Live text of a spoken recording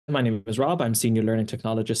My name is Rob. I'm Senior Learning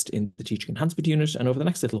Technologist in the Teaching Enhancement Unit. And over the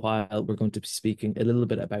next little while, we're going to be speaking a little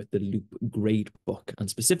bit about the Loop Gradebook. And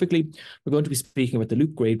specifically, we're going to be speaking about the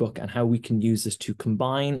Loop Gradebook and how we can use this to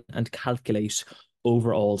combine and calculate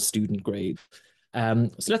overall student grade. So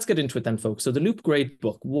let's get into it then, folks. So the Loop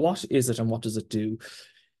Gradebook, what is it and what does it do?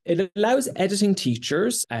 It allows editing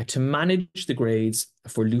teachers to manage the grades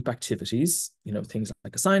for Loop activities, things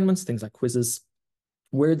like assignments, things like quizzes,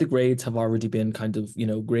 where the grades have already been kind of,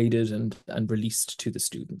 graded and released to the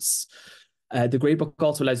students. The gradebook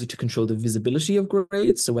also allows you to control the visibility of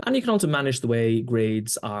grades. And you can also manage the way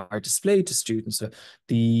grades are displayed to students. So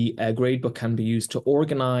the gradebook can be used to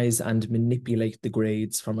organize and manipulate the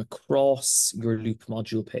grades from across your Loop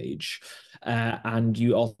module page. And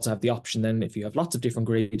you also have the option then, if you have lots of different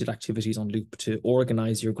graded activities on Loop, to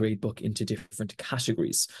organize your gradebook into different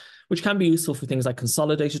categories, which can be useful for things like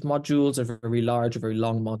consolidated modules or very large or very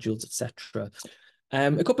long modules, etc.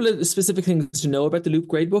 A couple of specific things to know about the Loop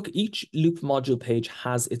Gradebook. Each Loop module page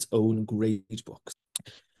has its own gradebook.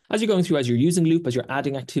 As you're going through, as you're using Loop, as you're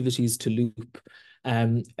adding activities to Loop,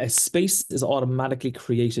 a space is automatically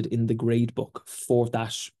created in the gradebook for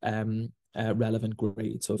that relevant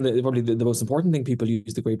grade. So probably the most important thing people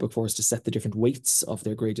use the gradebook for is to set the different weights of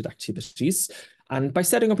their graded activities. And by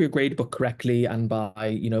setting up your gradebook correctly and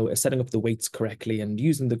by, setting up the weights correctly and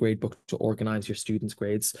using the gradebook to organize your students'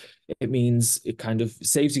 grades, it means it kind of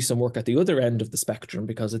saves you some work at the other end of the spectrum,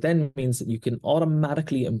 because it then means that you can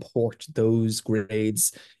automatically import those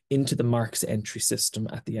grades into the marks entry system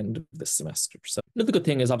at the end of the semester. So another good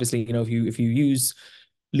thing is obviously, if you use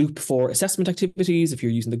Loop for assessment activities, if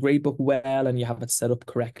you're using the gradebook well and you have it set up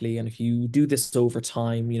correctly, and if you do this over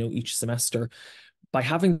time, each semester, by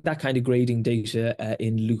having that kind of grading data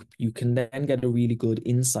in Loop, you can then get a really good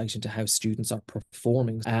insight into how students are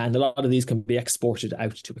performing. And a lot of these can be exported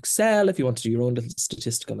out to Excel if you want to do your own little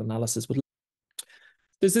statistical analysis. But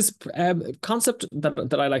there's this concept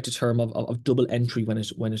that I like to term of double entry when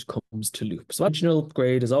it comes to Loop. So original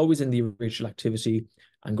grade is always in the original activity,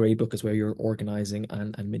 and gradebook is where you're organizing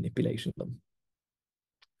and manipulating them.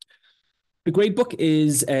 The gradebook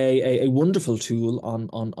is a wonderful tool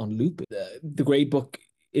on Loop. The gradebook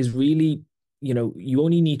is really, you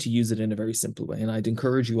only need to use it in a very simple way. And I'd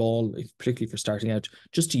encourage you all, particularly for starting out,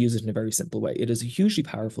 just to use it in a very simple way. It is a hugely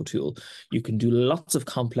powerful tool. You can do lots of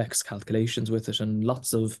complex calculations with it and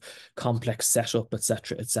lots of complex setup,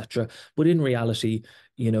 etc., etc. But in reality,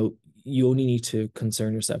 you only need to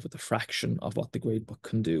concern yourself with a fraction of what the gradebook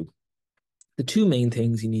can do. The two main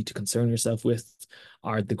things you need to concern yourself with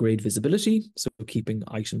are the grade visibility, so keeping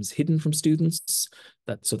items hidden from students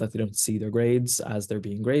so that they don't see their grades as they're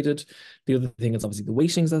being graded. The other thing is obviously the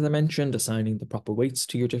weightings, as I mentioned, assigning the proper weights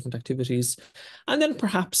to your different activities. And then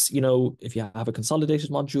perhaps, if you have a consolidated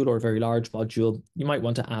module or a very large module, you might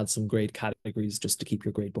want to add some grade categories just to keep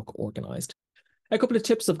your gradebook organized. A couple of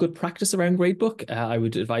tips of good practice around gradebook. I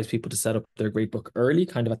would advise people to set up their gradebook early,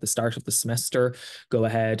 kind of at the start of the semester. Go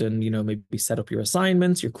ahead and, maybe set up your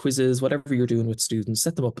assignments, your quizzes, whatever you're doing with students,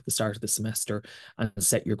 set them up at the start of the semester and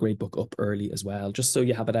set your gradebook up early as well, just so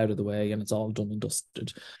you have it out of the way and it's all done and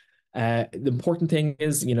dusted. The important thing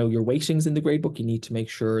is, your weightings in the gradebook, you need to make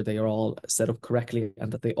sure they are all set up correctly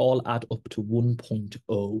and that they all add up to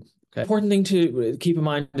 1.0. Okay. Important thing to keep in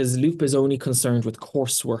mind is Loop is only concerned with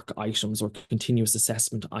coursework items or continuous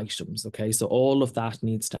assessment items. Okay, so all of that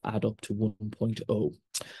needs to add up to 1.0.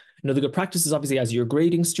 Another good practice is obviously, as you're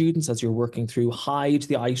grading students, as you're working through, hide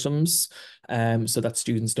the items so that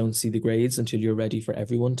students don't see the grades until you're ready for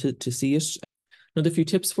everyone to see it. Another few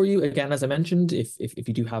tips for you, again, as I mentioned, if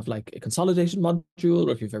you do have like a consolidated module,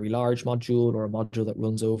 or if you have a very large module or a module that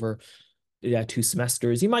runs over 2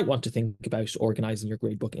 semesters, you might want to think about organizing your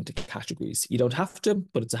gradebook into categories. You don't have to,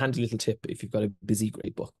 but it's a handy little tip if you've got a busy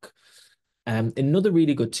gradebook. Another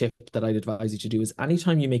really good tip that I'd advise you to do is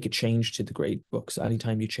anytime you make a change to the gradebook, so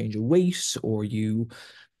anytime you change a weight or you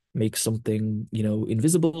make something,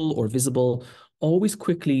 invisible or visible, always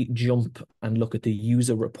quickly jump and look at the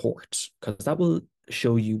user report, because that will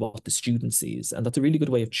show you what the student sees. And that's a really good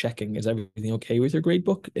way of checking, is everything okay with your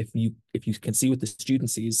gradebook? If you can see what the student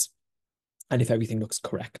sees and if everything looks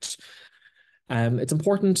correct. It's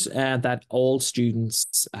important that all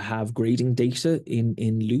students have grading data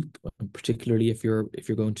in Loop, particularly if you're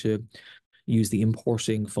going to use the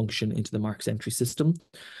importing function into the marks entry system.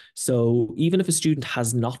 So even if a student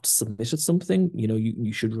has not submitted something,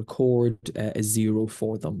 you should record a 0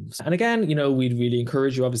 for them. And again, we'd really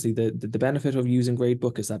encourage you, obviously, the benefit of using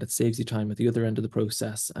Gradebook is that it saves you time at the other end of the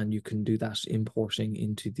process, and you can do that importing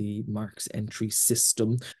into the marks entry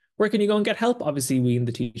system. Where can you go and get help? Obviously, we in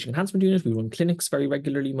the Teaching Enhancement Unit, we run clinics very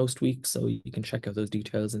regularly most weeks, so you can check out those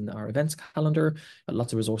details in our events calendar.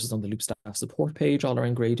 Lots of resources on the Loop staff support page, all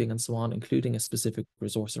around grading and so on, including a specific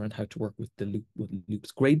resource around how to work with the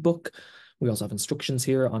Loop's gradebook. We also have instructions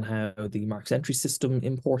here on how the marks entry system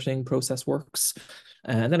importing process works.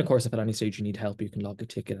 And then, of course, if at any stage you need help, you can log a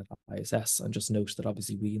ticket at ISS. And just note that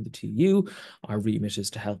obviously we in the TU, our remit is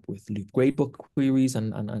to help with Loop Gradebook queries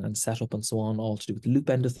and setup and so on, all to do with the Loop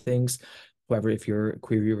end of things. However, if your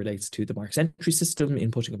query relates to the marks entry system,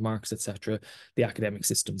 inputting of marks, etc., the academic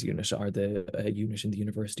systems unit are the unit in the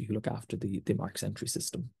university who look after the marks entry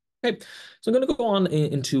system. Okay, so I'm going to go on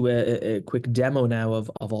into a quick demo now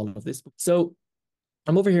of all of this. So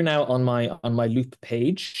I'm over here now on my Loop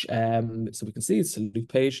page. So we can see it's a Loop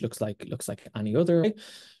page, looks like any other.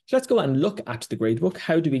 So let's go and look at the gradebook.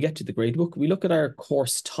 How do we get to the gradebook? We look at our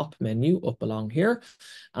course top menu up along here,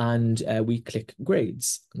 and we click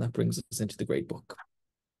grades, and that brings us into the gradebook.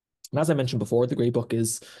 And as I mentioned before, the gradebook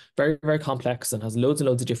is very, very complex and has loads and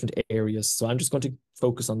loads of different areas. So I'm just going to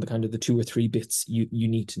focus on the kind of the 2 or 3 bits you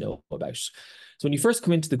need to know about. So when you first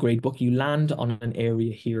come into the gradebook, you land on an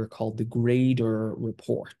area here called the grader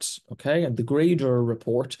report. Okay, and the grader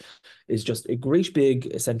report is just a great big,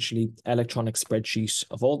 essentially, electronic spreadsheet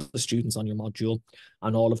of all the students on your module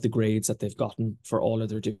and all of the grades that they've gotten for all of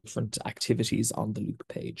their different activities on the Loop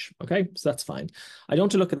page. Okay, so that's fine. I don't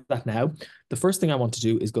want to look at that now. The first thing I want to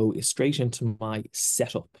do is go straight into my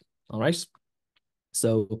setup. All right.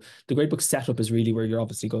 So the gradebook setup is really where you're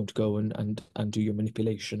obviously going to go and do your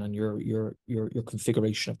manipulation and your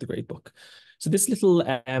configuration of the gradebook. So this little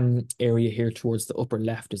area here towards the upper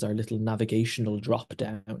left is our little navigational drop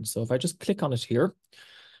down. So if I just click on it here,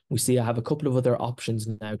 we see I have a couple of other options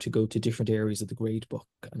now to go to different areas of the gradebook.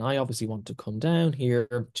 And I obviously want to come down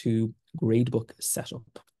here to gradebook setup.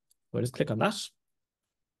 So I just click on that.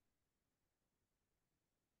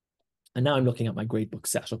 And now I'm looking at my gradebook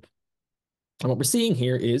setup. And what we're seeing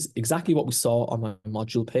here is exactly what we saw on my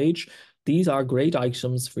module page. These are grade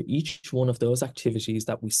items for each one of those activities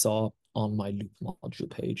that we saw on my Loop module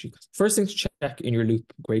page. First thing to check in your Loop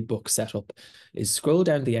gradebook setup is scroll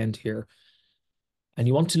down the end here. And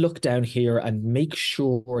you want to look down here and make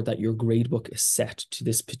sure that your gradebook is set to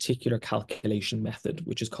this particular calculation method,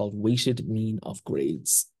 which is called weighted mean of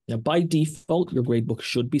grades. Now, by default, your gradebook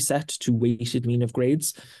should be set to weighted mean of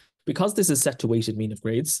grades. Because this is set to weighted mean of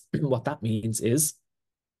grades, what that means is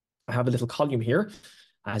I have a little column here,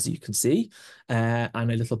 as you can see, and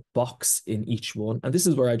a little box in each one. And this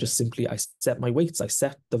is where I just simply, I set my weights. I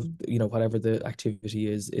set the, whatever the activity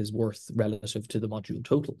is worth relative to the module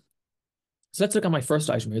total. So let's look at my first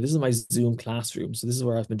item here. This is my Zoom classroom. So this is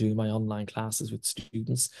where I've been doing my online classes with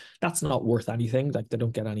students. That's not worth anything. Like they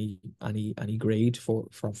don't get any grade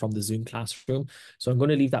from the Zoom classroom. So I'm going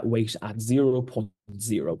to leave that weight at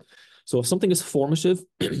 0.0. So if something is formative,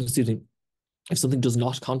 excuse me, if something does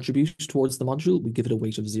not contribute towards the module, we give it a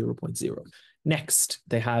weight of 0.0. Next,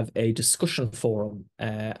 they have a discussion forum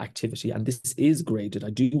activity, and this is graded. I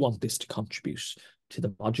do want this to contribute to the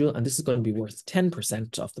module, and this is going to be worth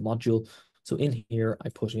 10% of the module. So in here, I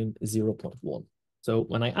put in 0.1. So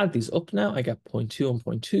when I add these up now, I get 0.2 and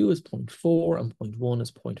 0.2 is 0.4 and 0.1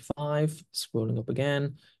 is 0.5. Scrolling up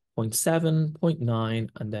again, 0.7, 0.9,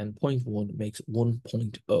 and then 0.1 makes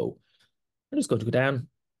 1.0. I'm just going to go down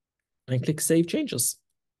and click Save Changes.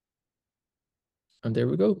 And there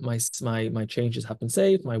we go. My changes have been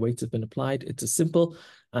saved. My weights have been applied. It's as simple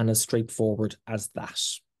and as straightforward as that.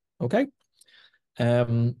 Okay.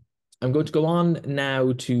 I'm going to go on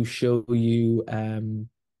now to show you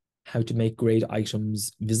how to make grade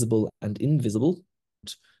items visible and invisible.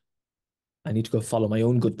 I need to go follow my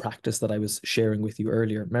own good practice that I was sharing with you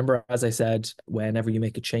earlier. Remember, as I said, whenever you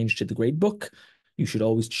make a change to the gradebook, you should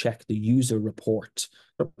always check the user report.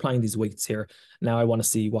 We're applying these weights here. Now I want to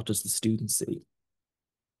see what does the student see.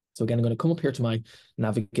 So again, I'm going to come up here to my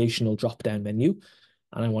navigational drop-down menu,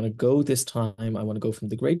 and I want to go this time, I want to go from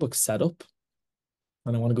the gradebook setup,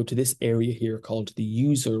 and I want to go to this area here called the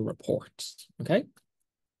user report, okay?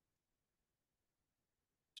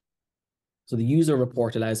 So the user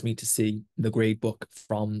report allows me to see the gradebook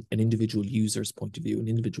from an individual user's point of view, an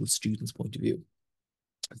individual student's point of view.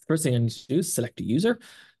 The first thing I need to do is select a user.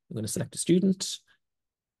 I'm going to select a student.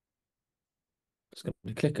 Just going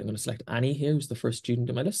to click, I'm going to select Annie here, who's the first student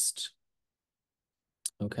in my list.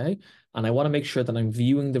 Okay, and I want to make sure that I'm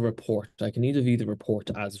viewing the report. I can either view the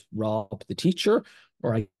report as Rob, the teacher,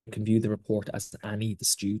 or I can view the report as Annie, the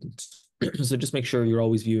student. So just make sure you're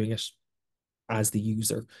always viewing it as the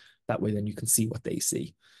user. That way then you can see what they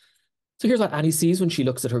see. So here's what Annie sees when she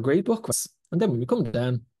looks at her gradebook. And then when we come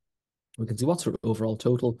down, We can see what's her overall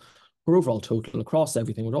total. Her overall total across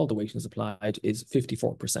everything with all the weightings applied is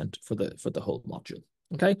 54% for the whole module.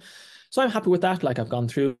 Okay, so I'm happy with that. Like I've gone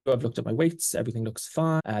through, I've looked at my weights, everything looks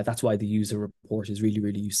fine. That's why the user report is really,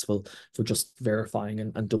 really useful for just verifying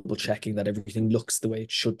and double checking that everything looks the way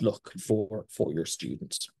it should look for your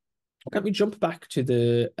students. Okay, we jump back to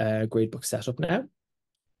the gradebook setup now.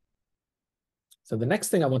 So the next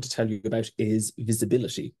thing I want to tell you about is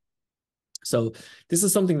visibility. So this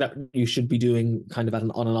is something that you should be doing kind of on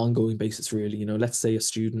an ongoing basis, really. Let's say a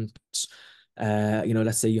student,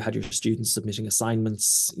 let's say you had your students submitting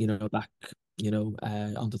assignments, back,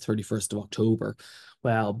 on the 31st of October.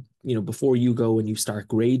 Well, before you go and you start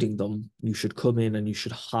grading them, you should come in and you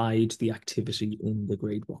should hide the activity in the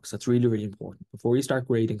grade books. That's really, really important. Before you start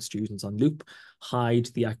grading students on Loop, hide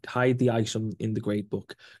the item in the grade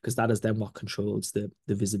book, because that is then what controls the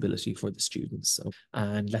visibility for the students.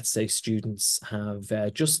 And let's say students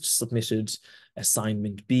have just submitted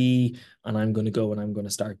assignment B, and I'm going to go and I'm going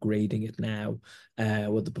to start grading it now.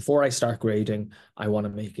 Well, before I start grading, I want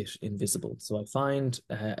to make it invisible. So I find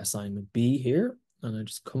assignment B here, and I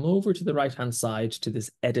just come over to the right-hand side to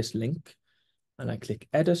this edit link, and I click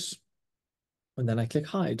edit, and then I click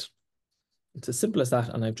hide. It's as simple as that,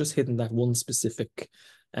 and I've just hidden that one specific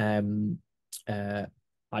item.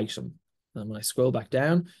 And when I scroll back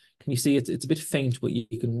down, can you see it's a bit faint, but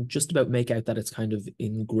you can just about make out that it's kind of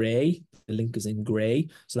in gray. The link is in gray,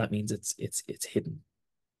 so that means it's hidden.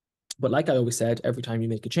 But like I always said, every time you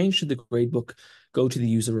make a change to the gradebook, go to the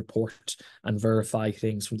user report and verify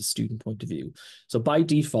things from the student point of view. So by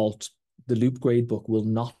default, the Loop gradebook will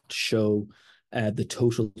not show the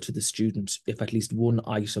total to the student if at least one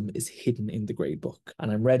item is hidden in the gradebook.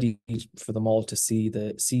 And I'm ready for them all to see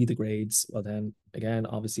the grades. Well, then again,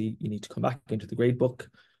 obviously you need to come back into the gradebook.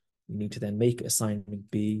 You need to then make assignment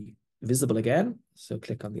B visible again. So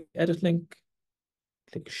click on the edit link,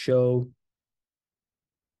 click show.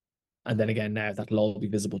 And then again, now that'll all be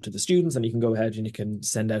visible to the students, and you can go ahead and you can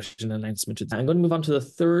send out an announcement to them. I'm going to move on to the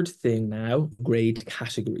third thing now, grade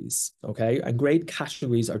categories. Okay. And grade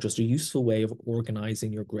categories are just a useful way of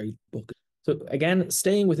organizing your grade book. So again,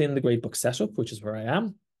 staying within the gradebook setup, which is where I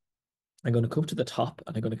am, I'm going to come to the top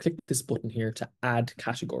and I'm going to click this button here to add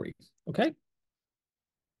category. Okay.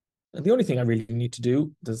 And the only thing I really need to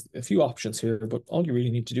do, there's a few options here, but all you really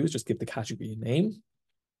need to do is just give the category a name.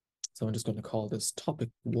 So I'm just going to call this topic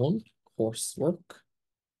 1, coursework.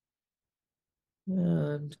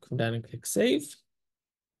 And come down and click save.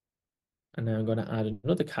 And now I'm going to add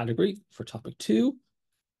another category for topic 2.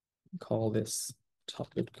 Call this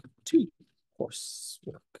topic 2,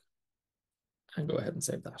 coursework. And go ahead and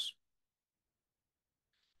save that.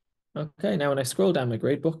 Okay, now when I scroll down my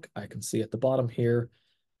gradebook, I can see at the bottom here,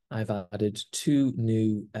 I've added 2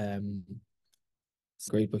 new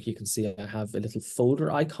gradebook. You can see I have a little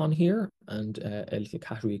folder icon here and a little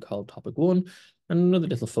category called topic 1 and another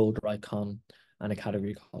little folder icon and a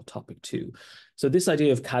category called topic 2. So this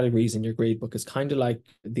idea of categories in your gradebook is kind of like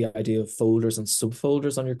the idea of folders and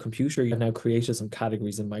subfolders on your computer. You've now created some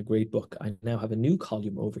categories in my gradebook. I now have a new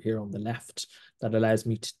column over here on the left that allows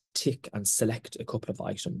me to tick and select a couple of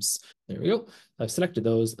items. There we go. I've selected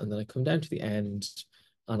those, and then I come down to the end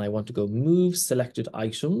and I want to go move selected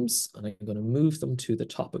items, and I'm going to move them to the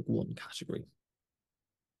topic 1 category.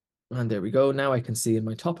 And there we go. Now I can see in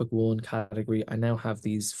my topic 1 category, I now have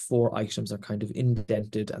these 4 items are kind of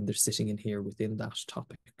indented and they're sitting in here within that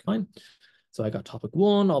topic. Fine. So I got topic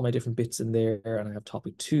 1, all my different bits in there, and I have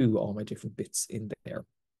topic 2, all my different bits in there.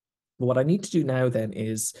 But what I need to do now then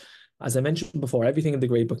is, as I mentioned before, everything in the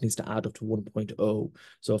gradebook needs to add up to 1.0.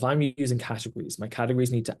 So if I'm using categories, my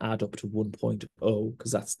categories need to add up to 1.0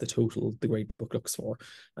 because that's the total the gradebook looks for.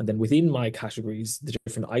 And then within my categories, the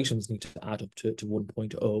different items need to add up to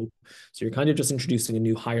 1.0. So you're kind of just introducing a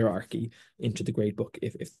new hierarchy into the gradebook,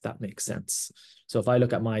 if that makes sense. So if I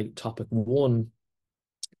look at my topic 1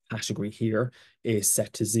 category here is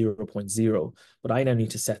set to 0.0, but I now need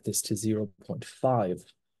to set this to 0.5.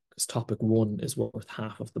 because topic 1 is worth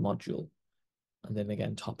half of the module. And then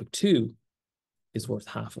again, topic 2 is worth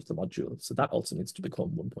half of the module. So that also needs to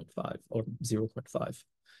become 1.5 or 0.5.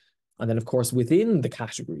 And then, of course, within the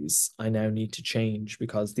categories, I now need to change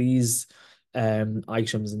because these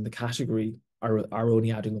items in the category are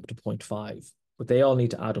only adding up to 0.5. But they all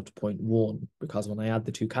need to add up to 0.1 because when I add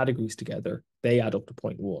the 2 categories together, they add up to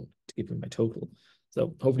 0.1 to give me my total.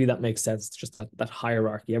 So hopefully that makes sense. It's just that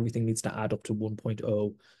hierarchy, everything needs to add up to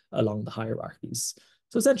 1.0 along the hierarchies.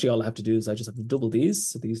 So essentially all I have to do is I just have to double these.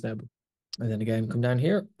 So these now, and then again, come down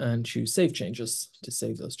here and choose save changes to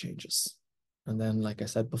save those changes. And then, like I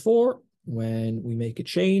said before, When we make a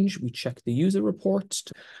change, we check the user report.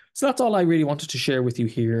 So that's all I really wanted to share with you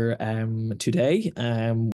here today.